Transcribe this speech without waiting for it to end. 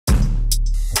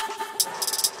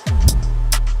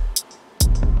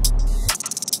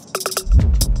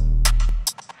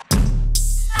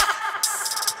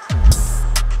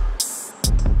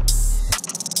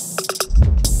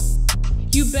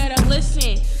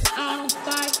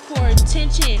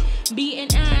attention.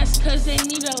 Beating ass cause they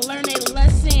need to learn a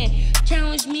lesson.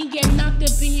 Challenge me, get knocked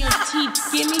up in your teeth.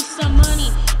 Give me some money,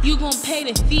 you gon' pay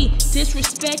the fee.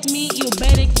 Disrespect me, you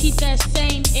better keep that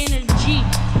same energy.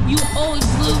 You always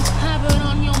lose, have it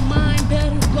on your mind.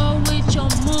 Better go with your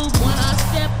move. When I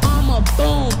step, I'm a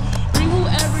boom. Bring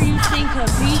whoever you think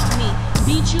could beat me.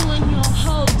 Beat you and your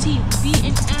whole team.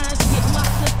 Beating ass, get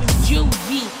locked up in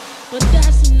juvie. But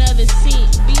that's another scene.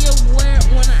 Be aware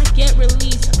when I get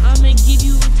released. I'ma give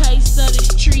you a taste of the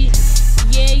street.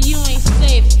 Yeah, you ain't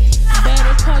safe.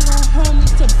 Better call your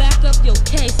homies to back up your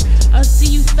case. I'll see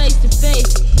you face to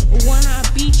face. When I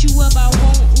beat you up, I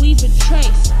won't leave a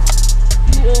trace.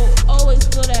 You will always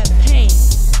feel that pain.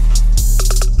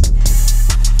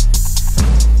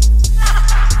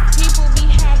 People be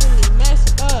having me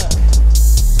messed up.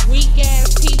 Weak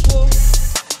ass people.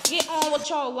 Get on with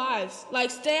your lives. Like,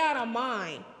 stay out of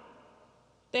mine.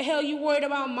 The hell you worried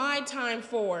about my time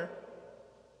for?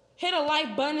 Hit a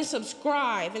like button and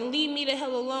subscribe and leave me the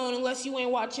hell alone unless you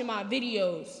ain't watching my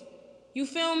videos. You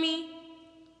feel me?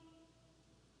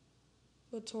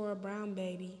 But Toyra Brown,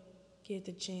 baby. Get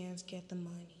the chance, get the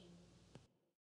money.